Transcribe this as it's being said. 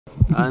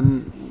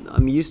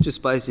I'm used to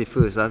spicy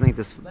food, so I think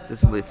this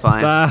will be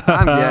fine.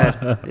 I'm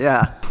good.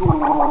 Yeah.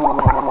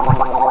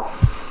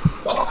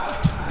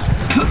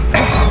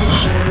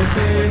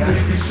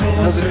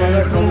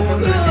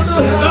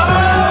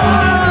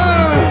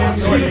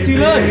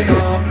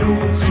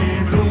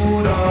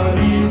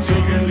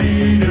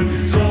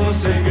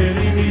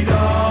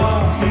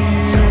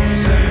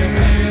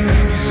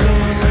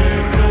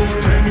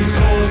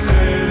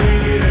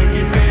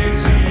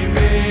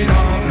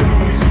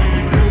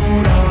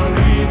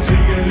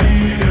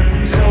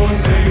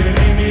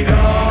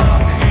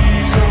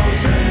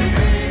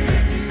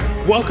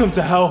 Welcome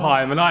to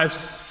Helheim, and I have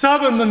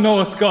summoned the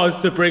Norse gods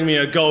to bring me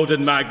a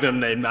golden magnum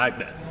named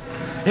Magnus.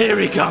 Here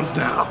he comes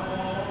now.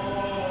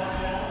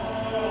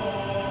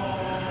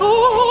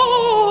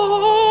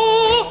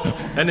 Oh!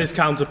 And his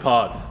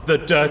counterpart, the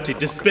dirty,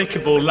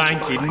 despicable,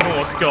 lanky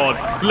Norse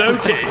god,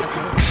 Loki.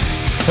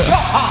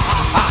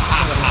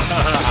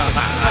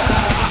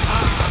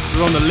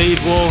 We're on the lead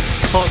wall,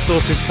 hot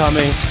sauce is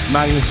coming,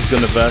 Magnus is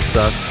going to verse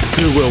us.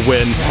 Who will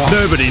win?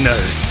 Nobody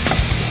knows.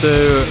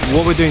 So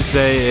what we're doing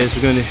today is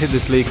we're going to hit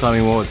this lead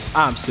climbing wall. It's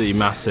absolutely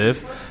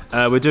massive.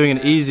 We're doing an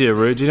easier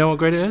route. Do you know what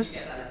grade it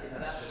is?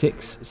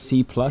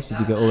 6C+ if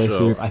you go all the way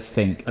through, I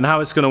think. And how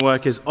it's going to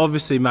work is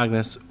obviously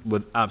Magnus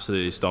would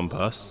absolutely stomp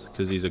us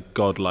because he's a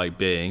godlike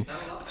being.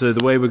 So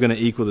the way we're going to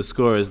equal the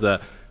score is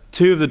that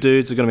 2 of the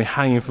dudes are going to be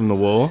hanging from the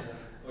wall.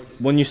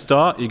 When you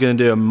start, you're going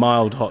to do a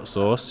mild hot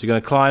sauce. You're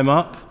going to climb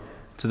up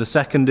to the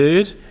second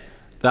dude.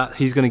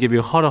 He's going to give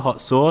you a hotter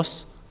hot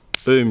sauce.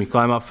 Boom, you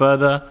climb up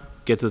further.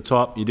 Get to the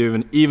top, you do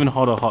an even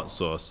hotter hot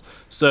sauce.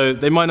 So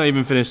they might not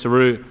even finish the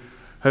route.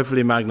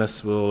 Hopefully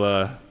Magnus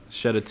will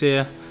shed a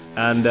tear,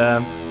 and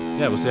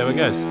yeah, we'll see how it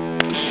goes. See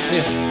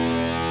ya.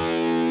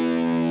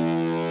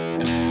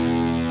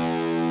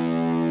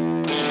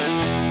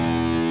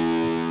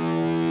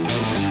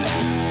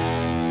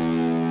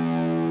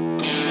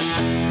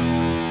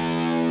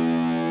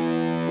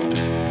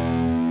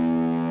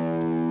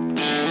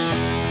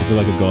 I feel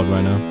like a god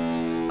right now.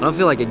 I don't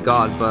feel like a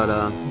god, but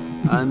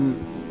I'm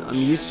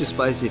used to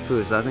spicy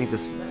food, so I think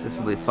this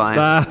will be fine.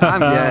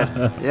 I'm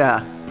good.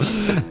 Yeah.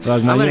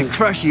 Right, man, I'm gonna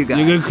crush you guys.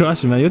 You're gonna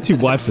crush it, man. You're too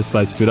wiped for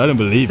spicy food. I don't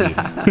believe you.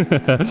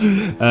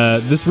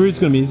 This route's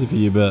gonna be easy for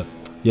you, but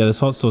yeah, this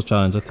hot sauce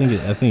challenge, I think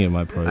it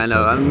might probably. I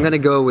know. I'm gonna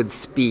go with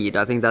speed.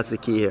 I think that's the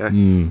key here,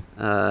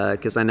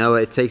 because I know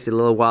it takes a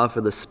little while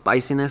for the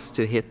spiciness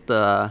to hit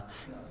the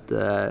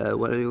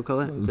what do you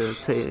call it?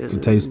 The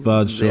taste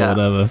buds or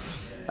whatever.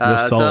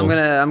 So I'm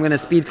gonna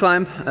speed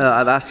climb.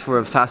 I've asked for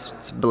a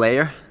fast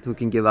belayer who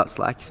can give out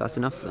slack fast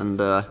enough, and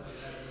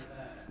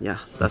yeah,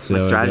 that's my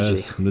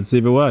strategy. Let's see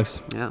if it works.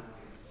 Yeah.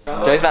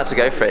 Joe's about to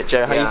go for it.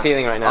 Joe, how are you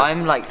feeling right now?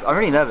 I'm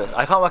really nervous.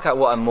 I can't work out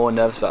what I'm more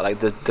nervous about, like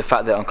the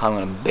fact that I'm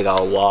climbing on a big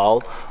old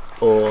wall,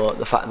 or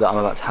the fact that I'm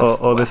about to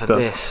have or this stuff.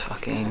 This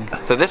fucking.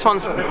 So this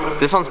one's.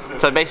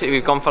 So basically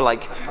we've gone for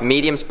like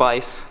medium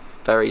spice,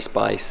 very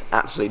spice,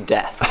 absolute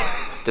death,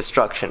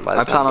 destruction. By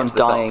the time I plan on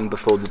dying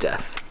before the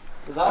death.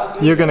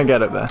 You're gonna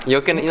get it there.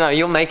 You're gonna,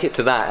 you'll make it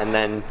to that, and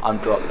then I'm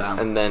dropped down.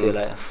 And then, see you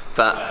later.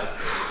 But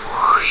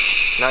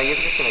no, you're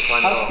just gonna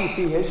climb How can you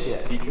see his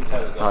shit? You can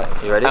tell it's Alright,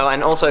 you ready? Oh,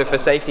 and also for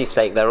safety's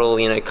sake, they're all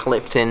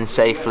clipped in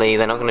safely.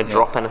 They're not gonna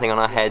drop anything on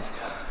our heads.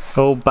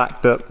 All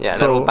backed up. Yeah,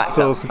 they're all backed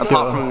up. Secure.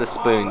 Apart from the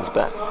spoons,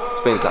 but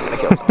spoons not gonna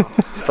kill someone.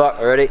 Fuck,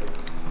 ready?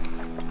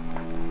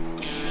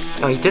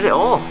 Oh, you did it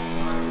all.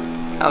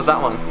 How's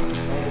that one?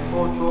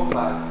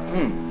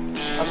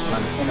 That's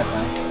an inner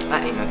thing.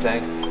 That ain't no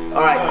thing.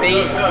 Alright,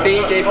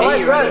 BJP,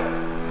 you ready? I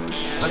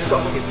just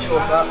got to fucking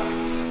chalk up.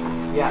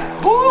 Yeah.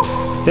 Woo!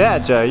 Yeah,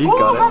 Joe, you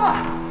got it.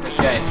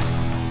 Okay.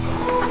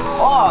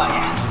 Oh,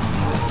 yeah.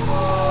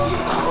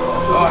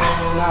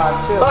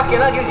 Oh. Fucking,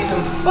 that gives you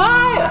some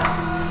fire.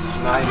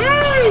 Nice.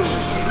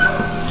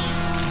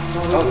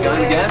 Oh, do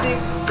it again.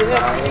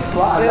 Sexy.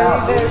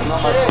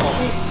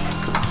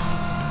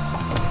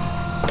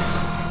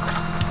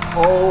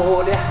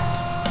 Oh,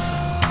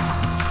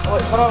 yeah. Oh,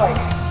 it's kind of like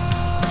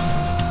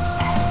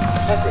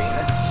peppery, isn't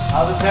it?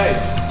 How's it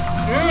taste?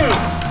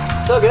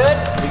 So good.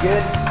 Pretty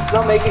good. It's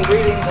not making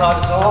breathing hard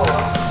at all.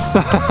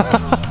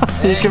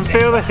 You can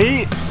feel the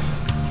heat.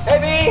 Hey,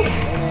 B!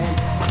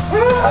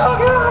 Oh,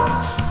 God!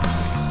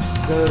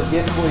 Good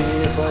gift for you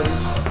here, buddy.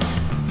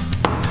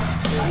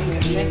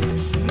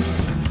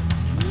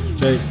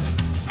 Jake.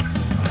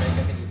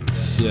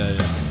 Yeah.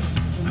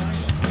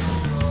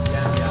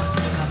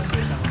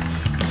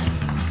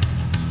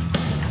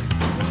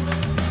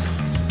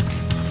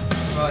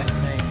 Right,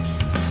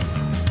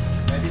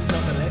 maybe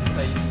stop the lift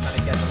so you can kind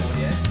of get the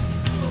audio.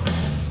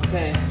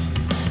 Okay.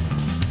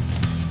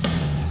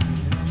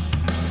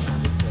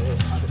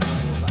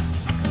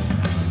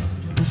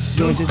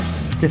 You want to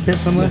dip it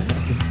somewhere?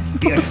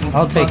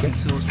 I'll take it.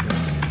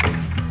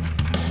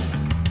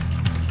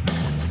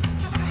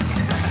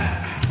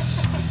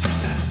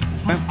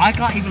 I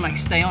can't even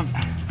stay on.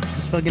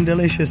 It's fucking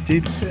delicious,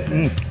 dude.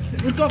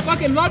 It's got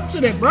fucking lumps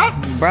in it, bro.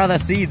 Bro,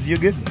 that's seeds. You're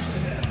good.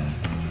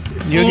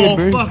 You're good,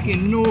 bro.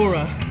 Fucking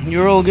Nora.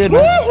 You're all good,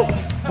 man.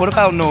 What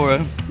about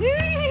Nora?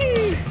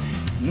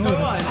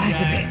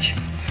 bitch.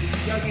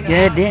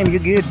 God damn, you're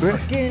good, bro.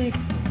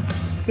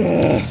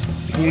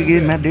 You're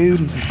good, my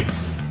dude.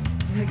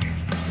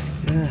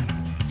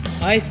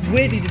 It's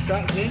weirdly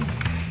distracting.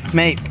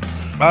 Mate,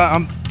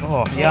 I'm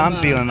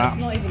feeling that.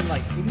 It's not even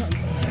like,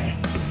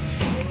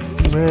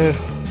 Bro.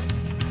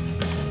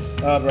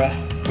 Oh, bruh.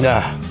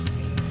 Yeah.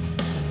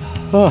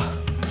 Oh.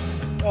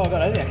 Oh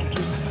god, I think I can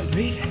keep my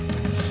breathing.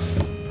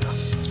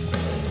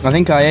 I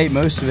think I ate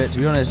most of it, to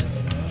be honest.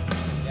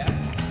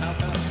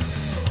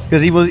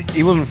 Because he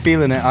wasn't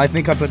feeling it. I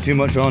think I put too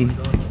much on.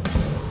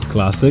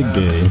 Classic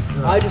B.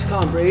 I just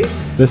can't breathe.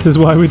 This is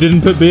why we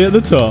didn't put B at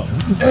the top.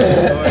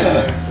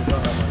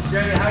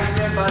 Jeremy, how you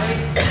doing, buddy?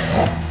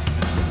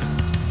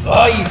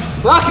 Oh, you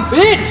fucking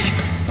bitch!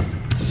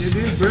 You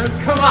do, bro.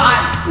 Come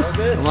on! All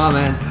good? Come on,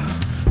 man.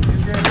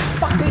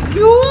 Fucking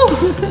you!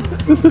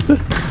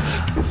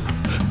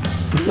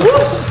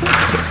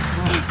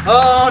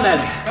 Oh,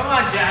 Ned. Come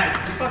on,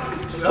 Jack. You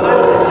fucking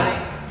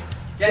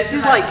This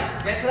is like...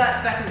 Get to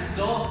that second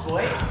source,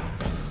 boy.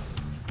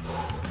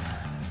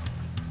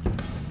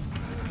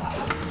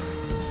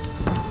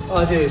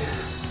 Oh, dude.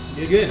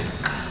 You're good.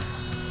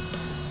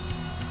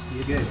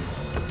 You're good.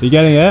 You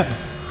getting it?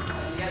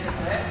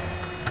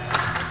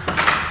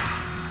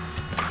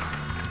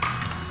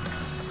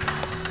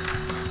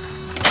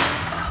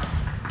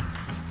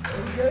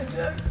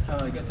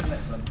 Oh, get to the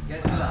next one.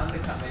 Get to the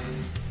undercut, maybe.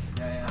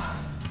 Yeah.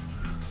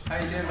 How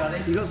you doing,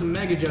 buddy? You got some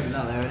mega jumps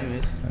out there,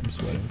 anyways. I'm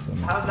just waiting for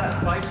something. How's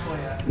that spice for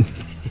you?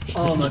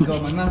 Oh my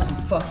god, my mouth's on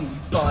fucking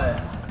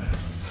fire.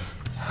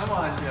 Come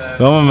on, Joe.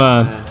 Come on,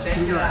 man. Check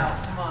it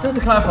out. Just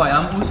to clarify,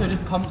 I'm also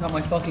just pumped on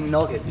my fucking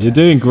noggin. You're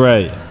doing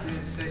great.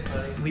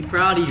 We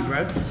proud of you, bro.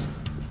 I'm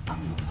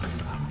not fucking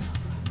proud of myself.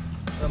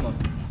 Come on.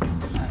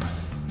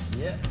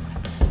 Yeah.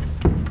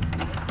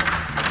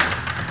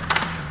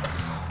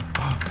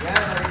 Yeah,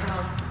 buddy, come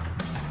on.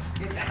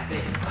 Get that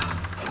thing.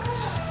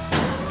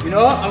 You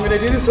know what? I'm gonna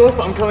do the sauce,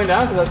 but I'm coming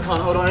down because I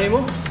can't hold on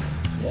anymore.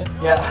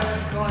 Yeah.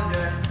 Come on,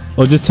 Joe.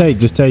 Or just take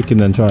and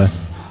then try.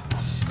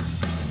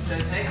 So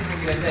take a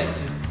bit, take.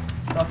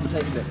 Fucking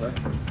take a bit, bro.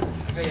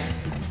 Okay, yeah.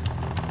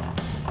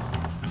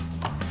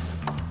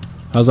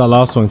 How's that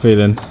last one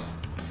feeling?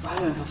 I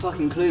don't have a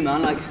fucking clue,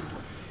 man. Like,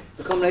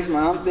 the combination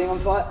of my arms being on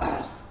fire.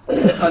 I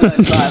know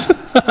it's bad.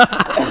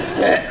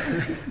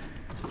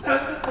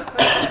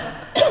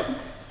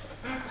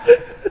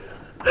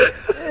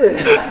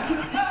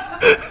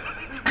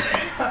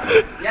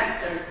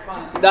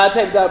 Nah,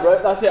 take that,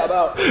 bro. That's it. I'm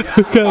out.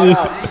 Okay. I'm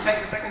out. Did you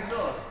take the second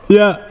sauce?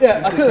 Yeah.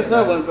 Yeah, I took the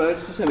third one, bro.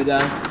 Just set me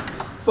down.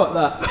 Fuck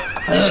that.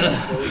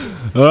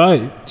 All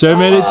right. Joe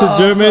made it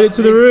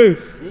to the roof.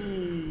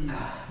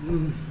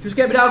 Just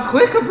get me down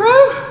quicker,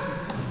 bro.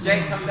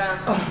 Jake, come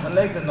down. My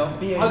legs are not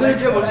being. I'm gonna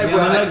dribble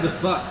everywhere. My legs are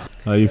fucked.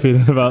 How are you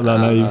feeling about that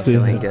now you've seen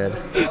Feeling it? good.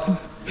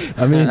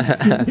 I mean,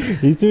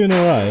 he's doing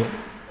all right.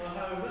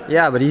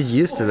 Yeah, but he's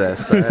used to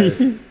this.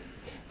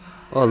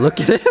 Oh, look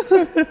at him.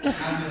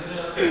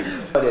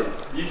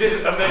 You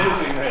did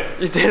amazingly.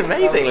 You did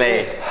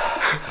amazingly.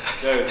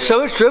 So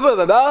much dribble in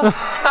my mouth.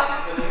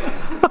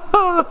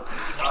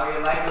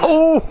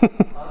 Oh!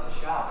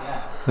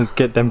 Let's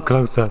get them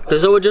closer.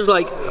 Does someone just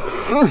like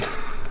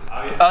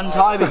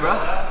untie me, bro?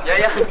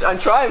 Yeah, I'm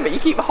trying, but you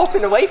keep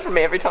hopping away from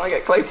me every time I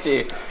get close to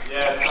you.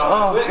 Yeah.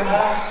 Oh,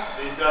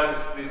 These guys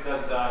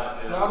are dying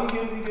up here. No, we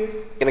good.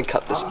 I'm gonna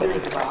cut the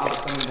spinning.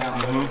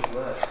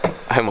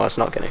 Omar's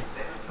not gonna.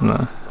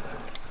 No.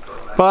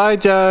 Bye,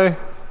 Joe.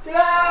 So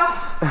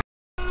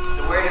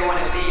where do you want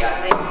to be, I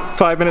think?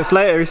 5 minutes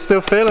later, he's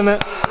still feeling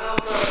it.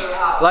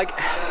 Like,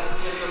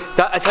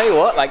 that, I tell you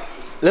what, like,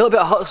 a little bit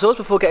of hot sauce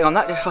before getting on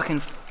that just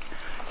fucking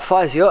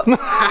fires you up. You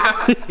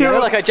know,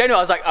 like,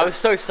 I was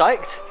so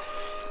psyched.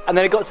 And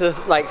then it got to,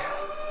 like,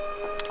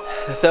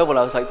 the third one,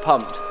 I was, like,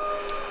 pumped.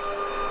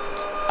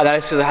 And then I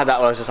still had that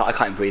one, I was just like, I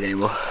can't breathe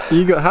anymore.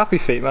 You got happy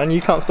feet, man.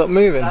 You can't stop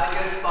moving.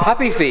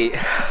 Happy feet.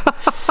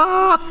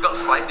 He's got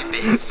spicy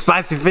feet.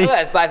 Spicy feet. Look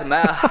at that, bad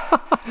man.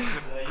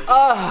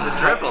 The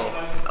dribble.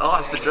 Oh,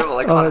 it's the dribble.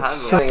 I can't handle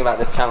something about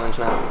this challenge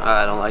now.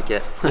 I don't like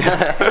it.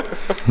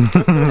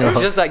 It's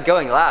just like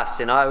going last,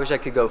 you know. I wish I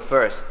could go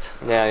first.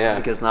 Yeah.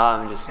 Because now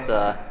I'm just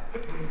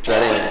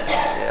dreading it.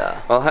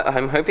 Yeah. Well,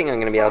 I'm hoping I'm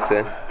going to be able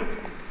to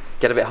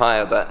get a bit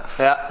higher, but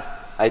Yeah.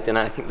 I don't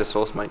know. I think the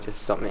sauce might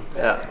just stop me.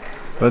 Yeah.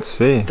 Let's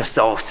see. The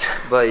sauce.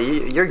 But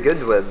you're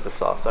good with the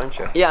sauce, aren't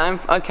you? Yeah, I'm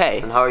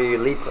okay. And how are you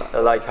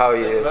like how are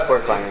you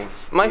sport climbing?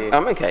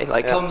 I'm okay.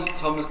 Like Tom's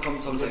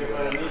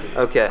everywhere.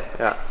 Okay,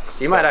 yeah.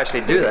 So you might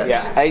actually do this.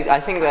 yeah, I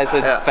think there's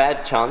a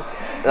fair chance.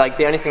 Like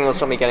the only thing that'll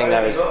stop me getting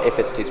there is if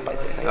it's too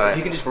spicy. I think. All If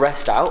you right. can just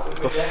rest out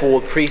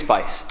before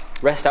pre-spice.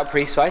 Rest out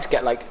pre-spice,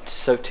 get like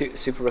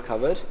super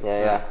recovered.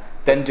 Yeah.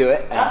 Then do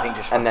it, and I think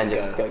just And then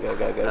fucking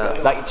just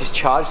go. Like just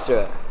charge through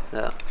it.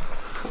 Yeah.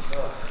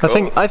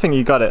 I think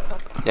you got it.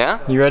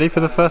 Yeah. You ready for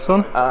the first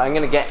one? I'm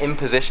gonna get in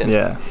position.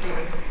 Yeah.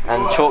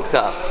 And chalked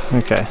up.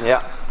 Okay.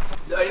 Yeah.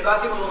 The only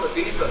bad thing with all the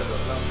bees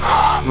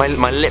got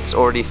My lips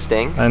already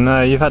sting. I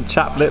know, you've had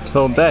chapped lips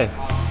all day.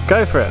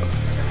 Go for it.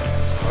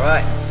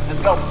 Alright, let's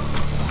go.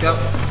 Let's go.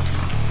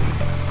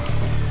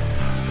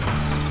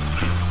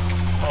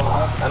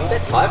 I'm a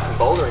bit tired from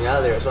bouldering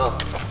earlier as well.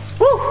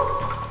 Woo!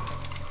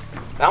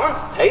 That one's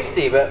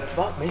tasty, but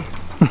fuck me.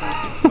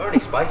 It's already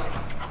spicy.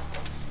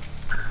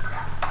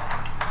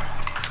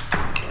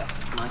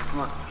 Nice, come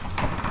on.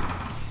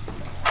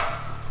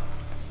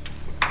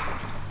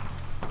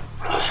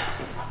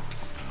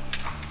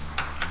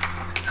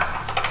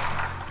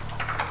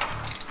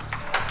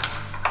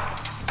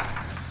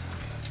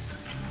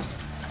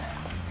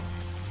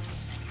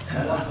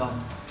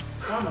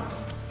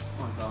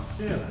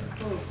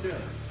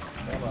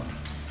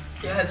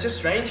 Yeah, it's just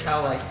strange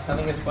how like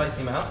having a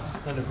spicy mouth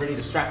kind of really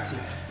distracts you.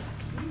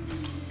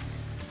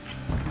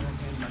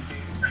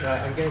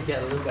 Right, I'm gonna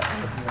get a little bit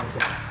out of here.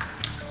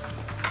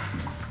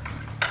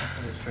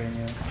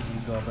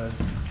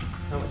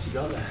 How much you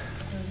got there?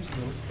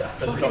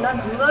 That's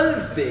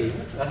loads, B.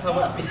 That's how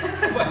much.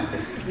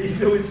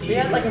 He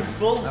had like a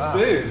full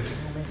spoon.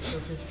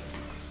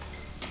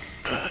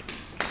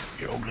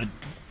 You're all good.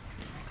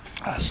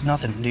 That's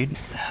nothing, dude.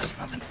 That's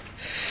nothing.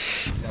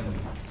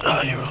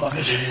 Oh, you're all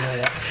good.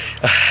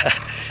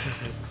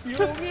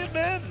 You're all good,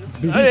 man.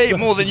 I ate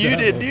more than you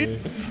did, dude.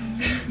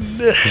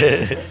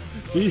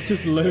 He's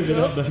just loaded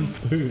up them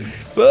spoons.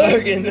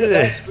 Fucking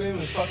That spoon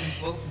was fucking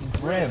full to the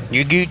brim.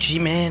 You're Gucci,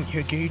 man.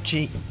 You're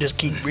Gucci. Just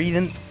keep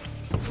breathing.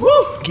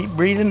 Woo! Keep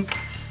breathing.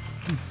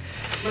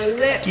 My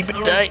lips Keep it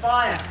are tight.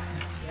 on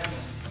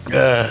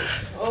fire.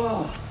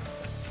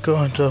 Go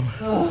on, Tom.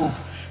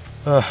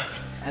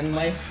 And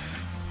my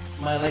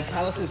like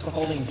calluses for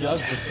holding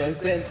jugs are so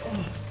thin.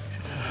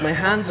 My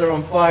hands are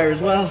on fire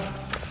as well.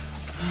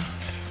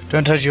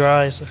 Don't touch your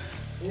eyes.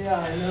 Yeah,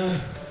 I know.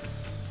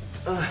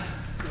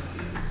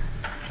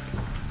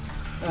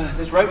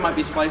 This rope might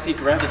be spicy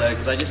forever though,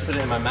 because I just put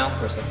it in my mouth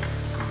for a second.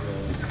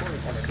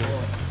 That's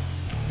cool.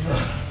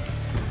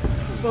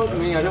 Fuck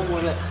me, I don't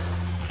want it.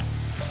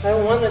 I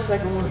don't want the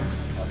second one.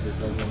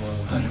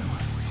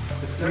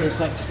 Give me a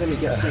sec, just let me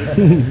get safe.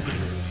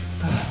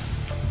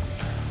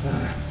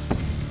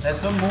 There's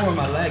some more in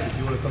my leg if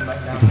you want to come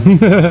back down.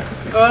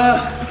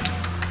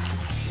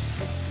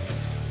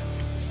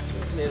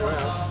 Spin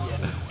around.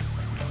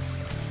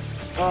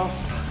 Oh.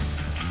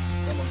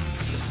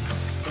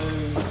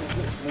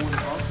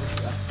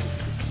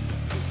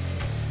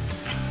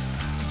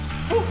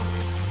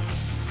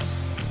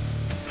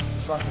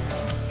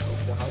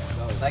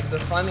 Like the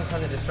climbing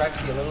kind of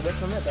distracts you a little bit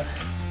from it, but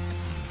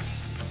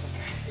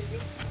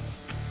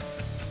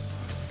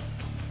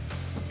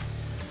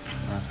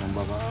nice one,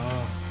 Bubba.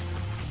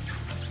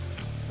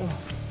 Oh,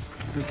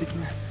 good kick,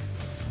 man.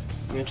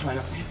 I'm gonna try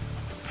not to.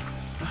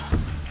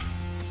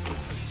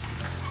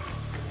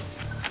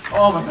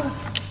 Oh my god.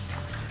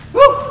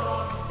 Woo!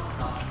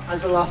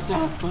 That's the last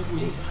dab, fuck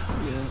me.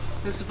 Yeah.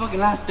 This is the fucking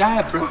last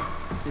dab, bro.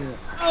 Yeah.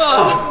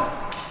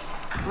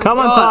 Come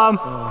on, Tom.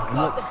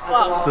 What the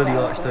fuck? Fully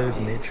arched over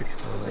matrix.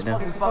 This is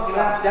fucking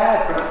last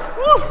dab, bro.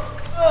 Woo!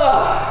 Oh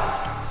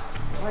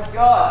my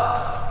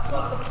god.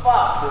 What the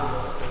fuck?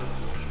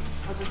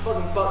 This is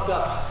fucking fucked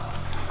up.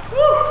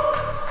 Woo!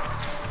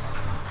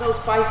 So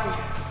spicy.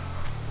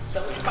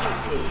 So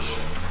spicy.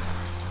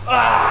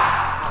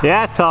 Ah!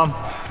 Yeah, Tom.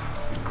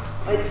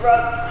 My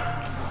throat.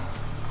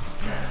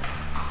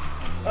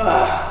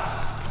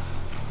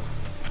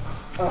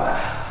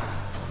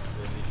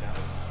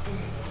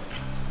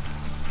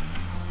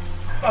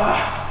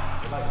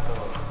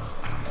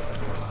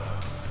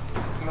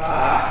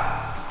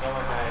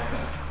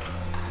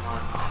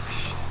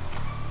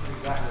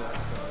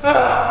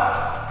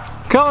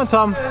 Come on,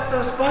 Tom. It's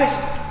so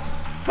spicy.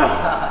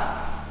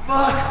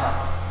 Fuck.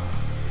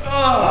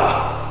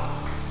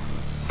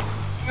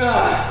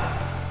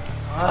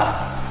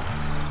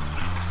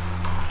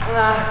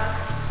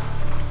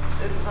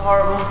 This is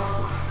horrible.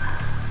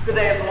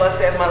 Today is the worst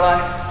day of my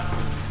life.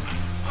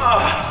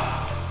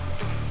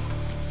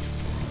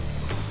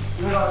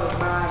 God,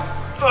 man.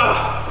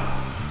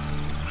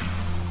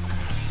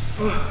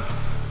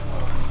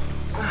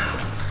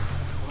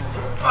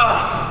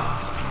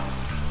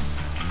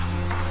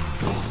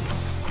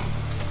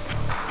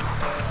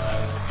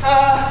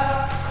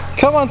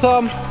 Come on,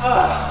 Tom. Come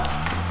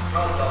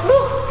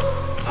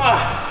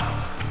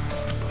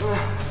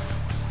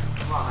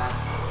on, man.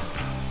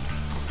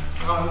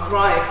 Oh, I'm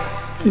crying.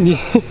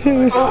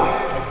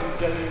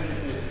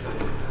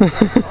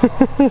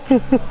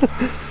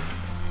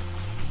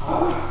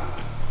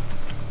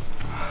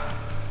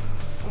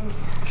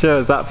 Show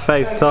us that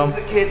face, Tom.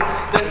 Don't do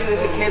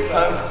this at kids'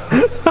 home.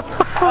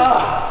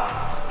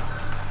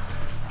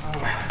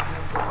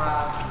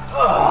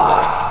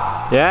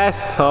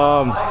 Yes,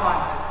 Tom.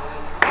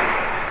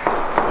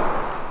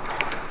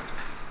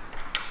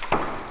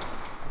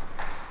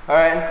 All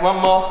right, one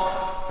more.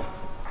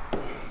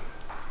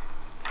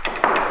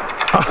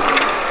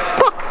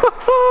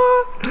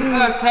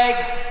 Take.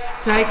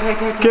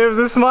 Give us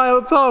a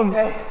smile, Tom.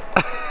 Down.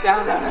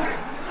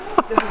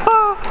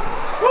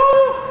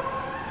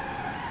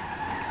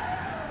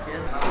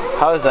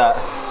 How is that?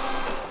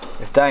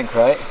 It's dank,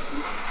 right?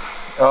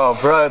 Oh,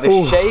 bro,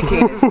 the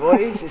shaking in his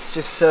voice, it's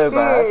just so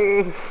bad.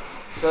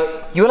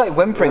 You were like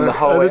whimpering the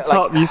whole way. At the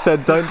top, you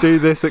said, "Don't do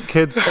this at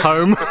kids'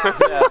 home."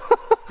 Yeah.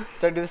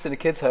 Don't do this in a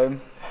kid's home.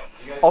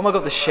 Oh my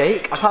god, the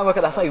shake. I can't work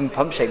out, that's not even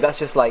pump shake, that's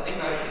just like,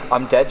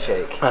 I'm dead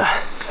shake.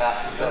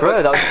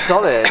 Bro, that was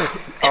solid.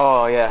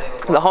 Oh yeah.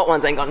 The hot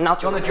ones ain't got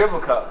nothing. Do you want the dribble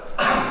cup?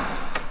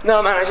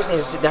 No man, I just need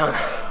to sit down.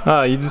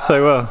 Oh, you did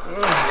so well.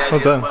 Well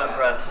done. I'm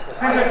impressed.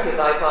 I'm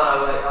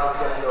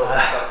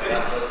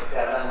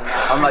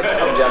like,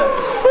 I'm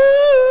jealous.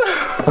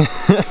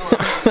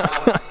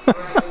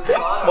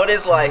 What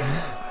is life?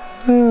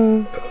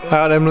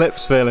 How are them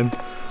lips feeling?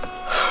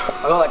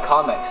 I got like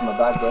Carmex in my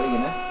bag, bro, you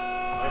know?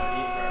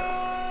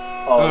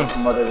 Oh,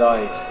 mother's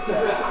eyes.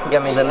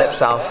 Get me the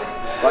lips out.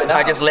 Right now?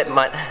 I just licked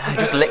my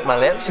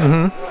lips.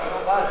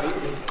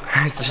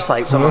 It's just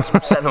like someone's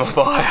setting them on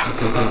fire.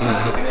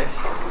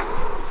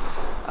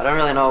 I don't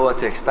really know what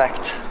to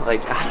expect.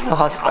 Like, I don't know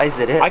how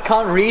spicy it is. I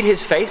can't read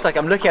his face. Like,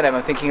 I'm looking at him,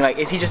 I'm thinking like,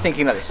 is he just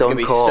thinking like, this is gonna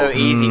be so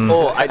easy?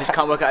 Or I just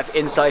can't work out if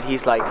inside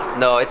he's like...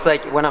 No, it's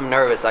like when I'm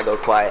nervous, I go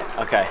quiet.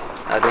 Okay.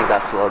 I think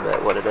that's a little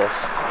bit what it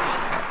is.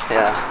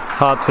 Yeah.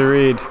 Hard to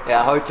read.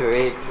 Yeah, hard to read.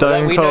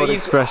 Stone cold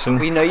expression.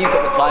 We know you've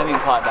got the climbing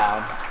part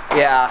down.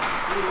 Yeah.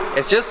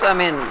 It's just, I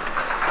mean,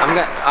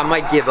 I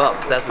might give up.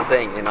 That's the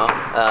thing, you know.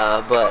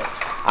 But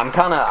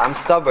I'm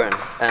stubborn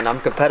and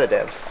I'm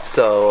competitive.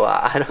 So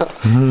I don't.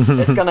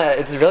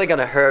 It's really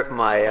gonna hurt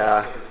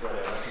my.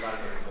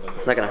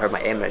 It's not gonna hurt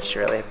my image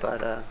really,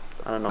 but I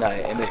don't know. No,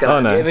 it's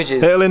gonna,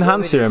 images. It'll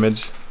enhance your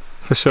image.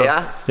 For sure.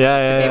 Yeah?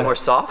 Yeah. Be more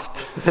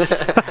soft.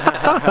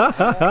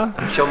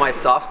 Show my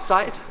soft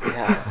side.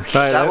 Yeah.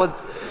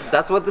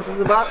 That's what this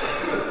is about?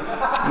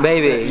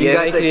 Maybe. You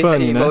guys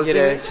fun, you know?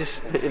 It's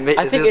just,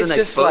 I think it's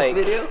just like,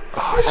 video?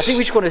 I think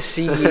we just want to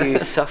see you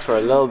suffer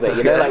a little bit,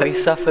 you know, like we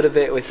suffered a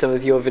bit with some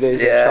of your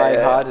videos of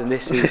trying hard, and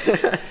this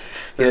is, you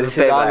know, this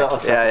is our little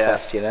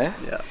sufferfest, you know?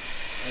 Yeah.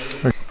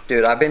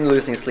 Dude, I've been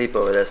losing sleep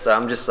over this, so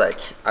I'm just like,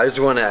 we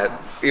want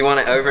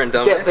it over and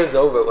done with. Get this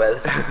over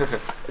with.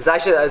 It's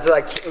actually, it's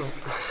like,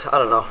 I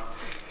don't know,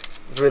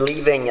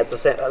 relieving at the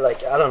same,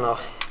 like, I don't know.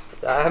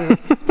 I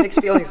have mixed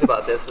feelings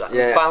about this. I'm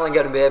finally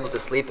going to be able to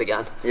sleep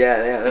again.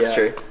 Yeah, that's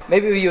true.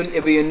 Maybe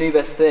it'll be your new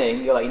best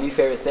thing, your like new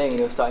favorite thing, and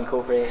you'll start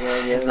incorporating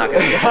it. It's not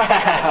going to be.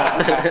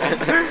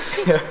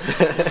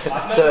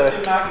 So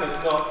Magnus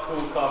not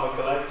cool, calm, and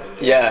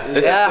collected. Yeah,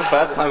 this is the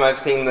first time I've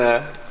seen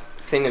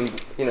him,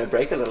 you know,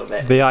 break a little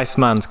bit. The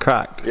Iceman's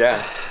cracked.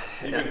 Yeah.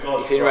 You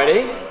feeling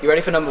ready? You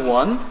ready for number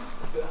one?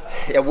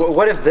 Yeah,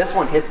 what if this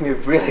one hits me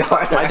really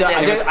hard? I think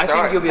you'll be okay. I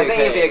think you'll be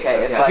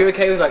okay. If you're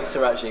okay with like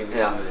Sriracha, you'll be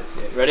fine with this.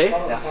 Yeah. Ready?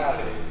 Yeah.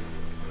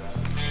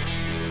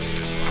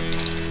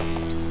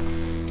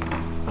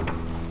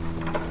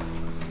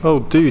 Oh,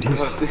 dude,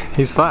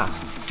 he's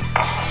fast.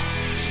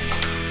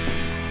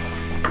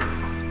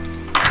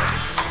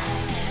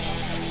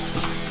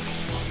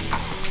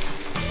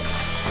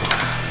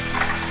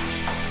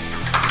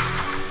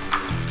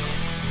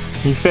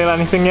 Can you feel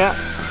anything yet?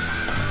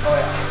 Oh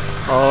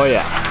yeah. Oh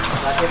yeah.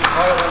 That hit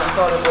harder than I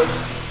thought it would.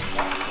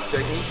 So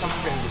can you come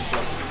here and just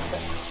play?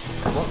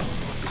 What?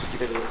 Just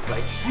give it a little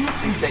play.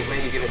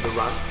 Maybe give it the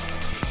run.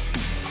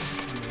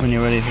 When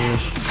you're ready for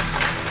this.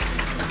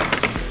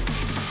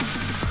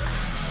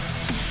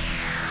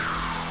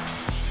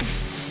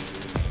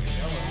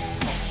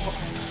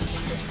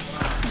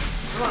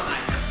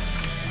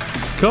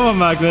 Come on,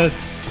 Magnus.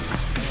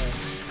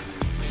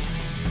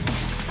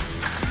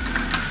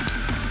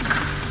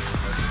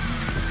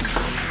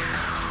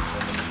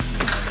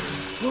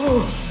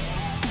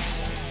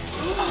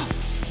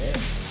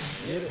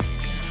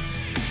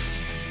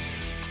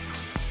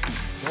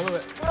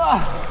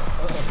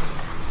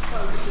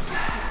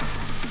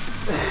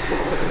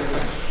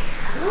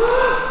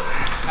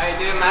 How you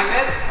doing,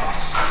 Magnus? Oh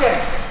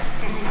shit!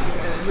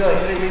 It's really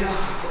hitting me now.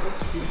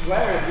 He's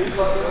swearing, dude.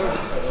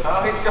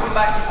 Oh, he's coming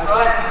back to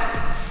front.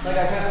 Like I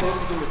can't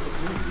focus on it.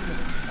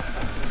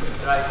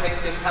 It's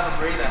alright, just have a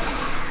breather.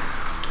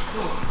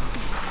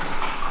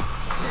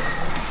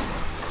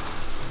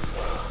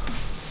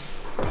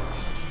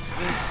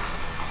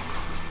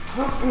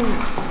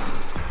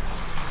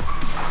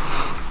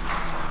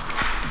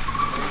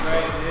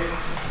 Great, dude.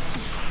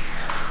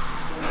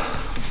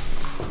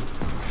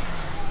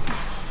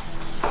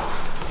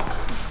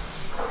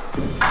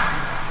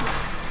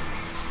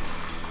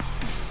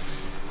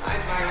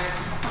 Nice, Magnus.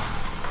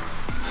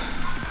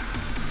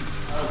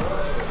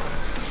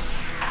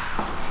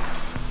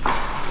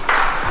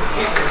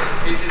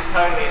 He's just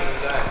totally in the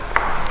zone.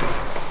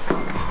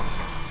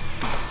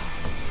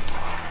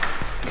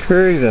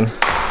 Cruising.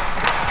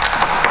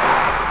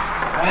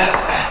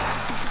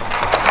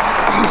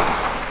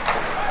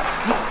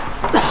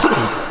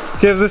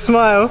 Gives a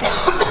smile.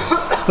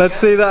 Let's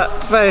see that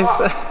face.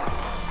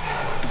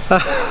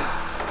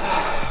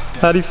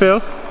 How do you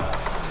feel?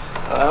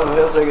 I don't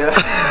feel so good.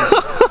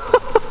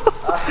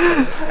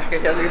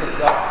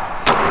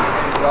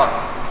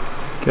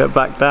 Get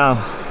back down.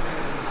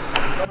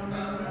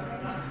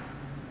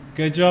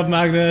 Good job,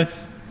 Magnus.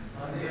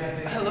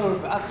 Hello,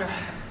 faster.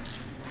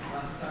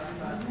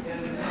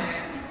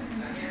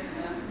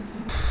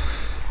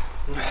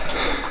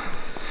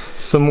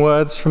 Some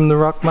words from the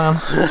rock man.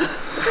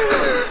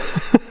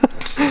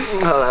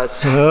 Oh,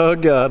 that's. Oh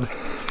god.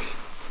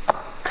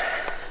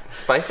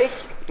 spicy?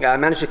 Yeah, I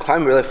managed to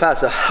climb really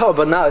fast. Oh,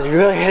 but now it's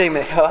really hitting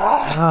me.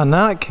 Ah,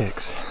 now it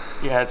kicks.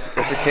 Yeah, it's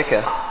a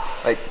kicker.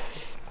 Like,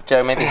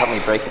 Joe, maybe help me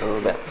break it a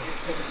little bit.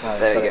 Oh,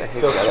 there you go.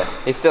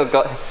 He's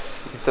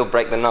still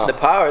break the knot. The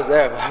power is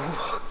there.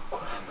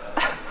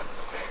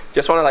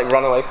 Just want to like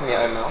run away from your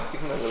own mouth. You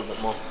can go a little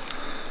bit more.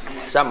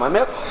 Is that my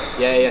milk?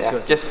 Yeah.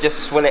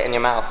 Just swill it in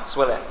your mouth.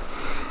 Swill it.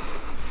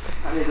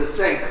 I need to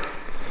sink.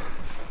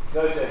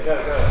 Go, Jay, go.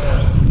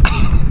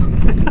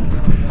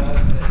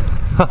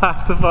 I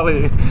have to follow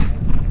you.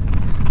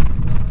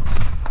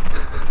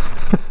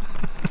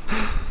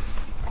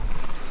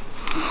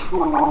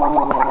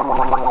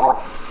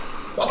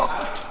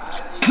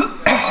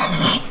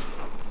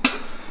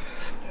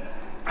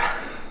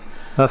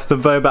 That's the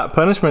Bobat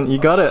punishment, you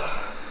got it.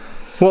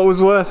 What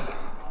was worse,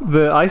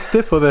 the ice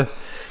dip or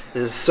this?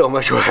 This is so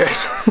much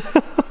worse.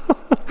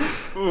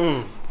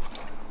 Do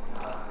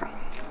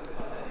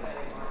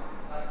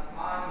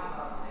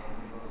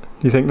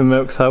you think the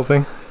milk's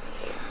helping?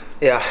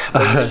 Yeah,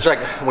 but it's just like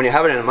when you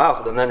have it in the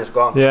mouth, and then it's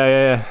gone.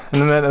 Yeah.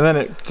 And then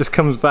it just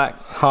comes back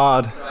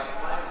hard.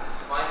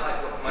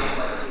 Mine's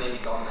like nearly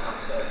gone now,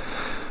 so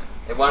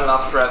it won't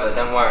last forever,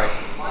 don't worry.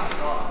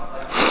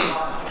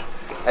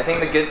 I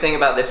think the good thing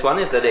about this one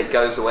is that it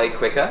goes away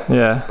quicker.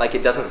 Yeah. Like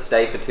it doesn't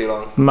stay for too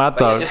long. Mad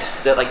dog. Yeah,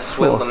 just like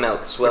swill the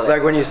milk, swill It's it.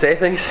 like when you say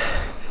things.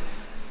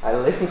 I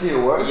listen to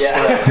your words. Yeah.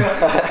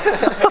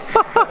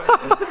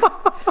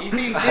 You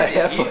feel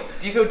dizzy?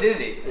 Do you feel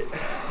dizzy?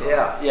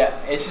 Yeah. Yeah,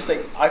 it's just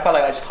like, I felt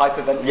like I just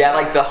hyperventilated. Yeah,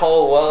 like the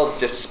whole world's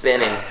just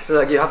spinning. So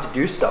like you have to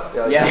do stuff.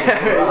 Yeah.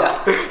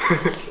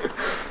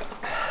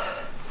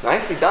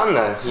 Nicely done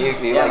though. You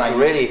Yeah, like man,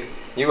 really,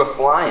 you were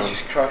flying.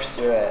 Just crushed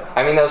through it.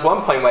 I mean, there was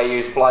one point where you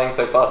were flying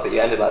so fast that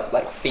you ended up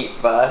like feet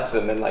first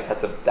and then like had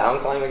to down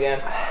climb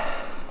again.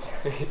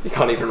 You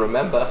can't even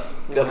remember.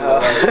 He doesn't know.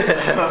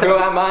 Who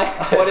am I?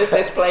 What is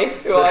this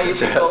place? Who are you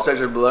people? Such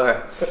a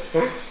blur.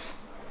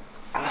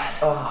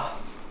 Oh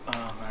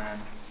man.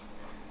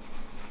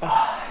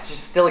 It's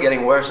just still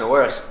getting worse and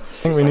worse. I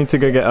think we need to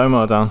go get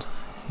Omar down.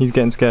 He's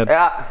getting scared.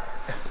 Yeah.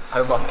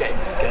 Omar's getting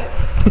scared.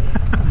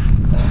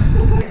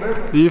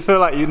 Do you feel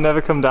like you'd never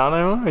come down,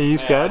 Omar? Are you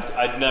scared?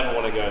 I'd never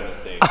want to go in this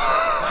thing.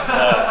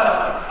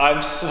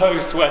 I'm so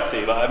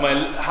sweaty, like my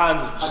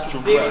hands are just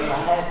drenched.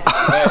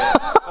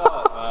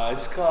 I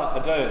just can't, I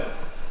don't.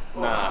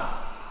 Nah,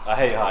 I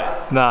hate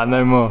heights. Nah,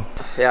 no more.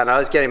 Yeah, now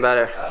it's getting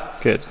better.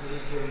 Good.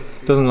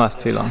 Doesn't last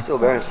too long. Still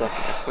burning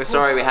stuff. We're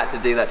sorry we had to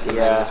do that to you,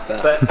 Magnus,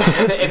 But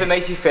if it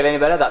makes you feel any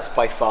better, that's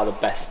by far the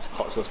best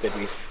hot sauce bid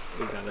we've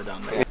ever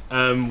done.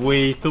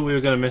 We thought we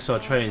were going to miss our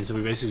train, so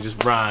we basically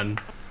just ran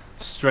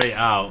straight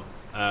out.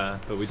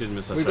 But we didn't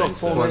miss our train. got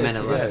 4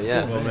 minutes left,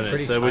 yeah. 4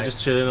 minutes. So we're just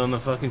chilling on the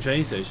fucking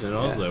train station in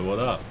Oslo. What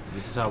up?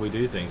 This is how we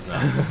do things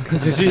now.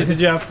 Did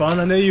you have fun?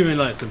 I know you were in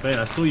like some pain.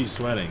 I saw you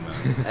sweating,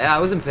 man. Yeah, I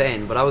was in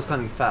pain, but I was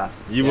climbing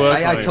fast. You were.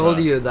 I told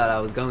you that I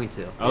was going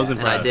to. I was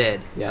impressed. And I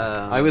did.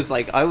 Yeah.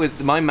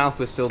 My mouth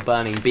was still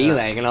burning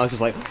B-leg and I was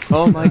just like,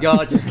 oh my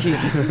god, just keep.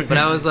 But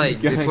I was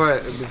like, before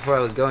I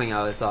was going,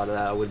 I thought that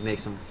I would make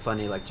some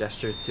funny like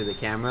gestures to the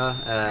camera,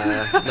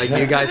 like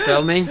you guys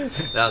filming.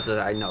 But I was like,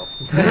 I know.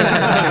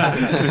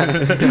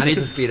 I need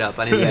to speed up.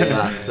 I need to get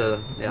fast. So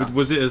yeah.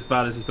 Was it as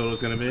bad as you thought it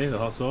was going to be? The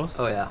hot sauce?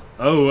 Oh yeah.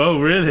 Oh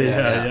really?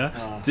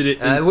 Yeah. Did it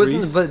increase? It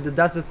wasn't, but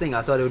that's the thing.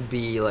 I thought it would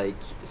be like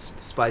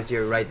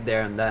spicier right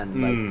there and then,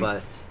 like,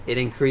 but it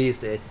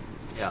increased it.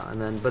 Yeah,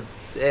 and then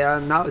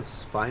now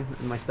it's fine.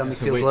 My stomach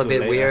feels a little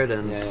bit weird,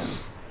 and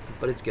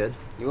but it's good.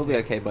 You will be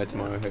okay by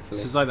tomorrow, hopefully.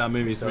 This is like that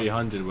movie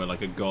 300 where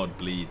like a god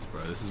bleeds,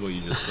 bro. This is what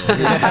you just saw.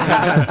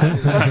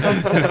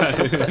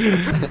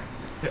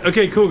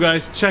 Okay, cool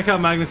guys. Check out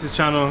Magnus's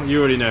channel. You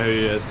already know who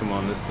he is. Come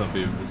on, let's not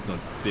beat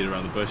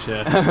around the bush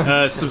here.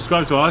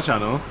 Subscribe to our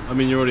channel. I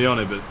mean, you're already on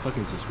it, but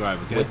fucking subscribe,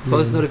 okay? With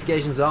post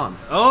notifications on.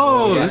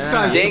 Oh, this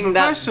guy's Ding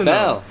that professional.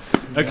 bell.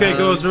 Okay,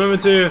 guys. Remember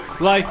to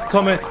like,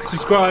 comment,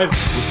 subscribe.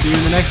 We'll see you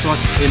in the next one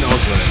in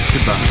Oslo.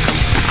 Goodbye.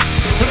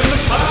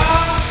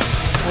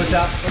 What's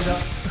up? What's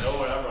up? Don't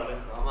worry, I'm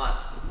running. Come on.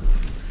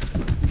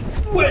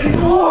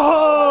 Whoa!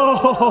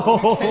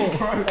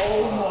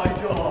 Oh my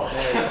god.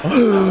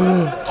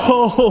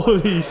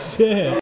 Holy shit!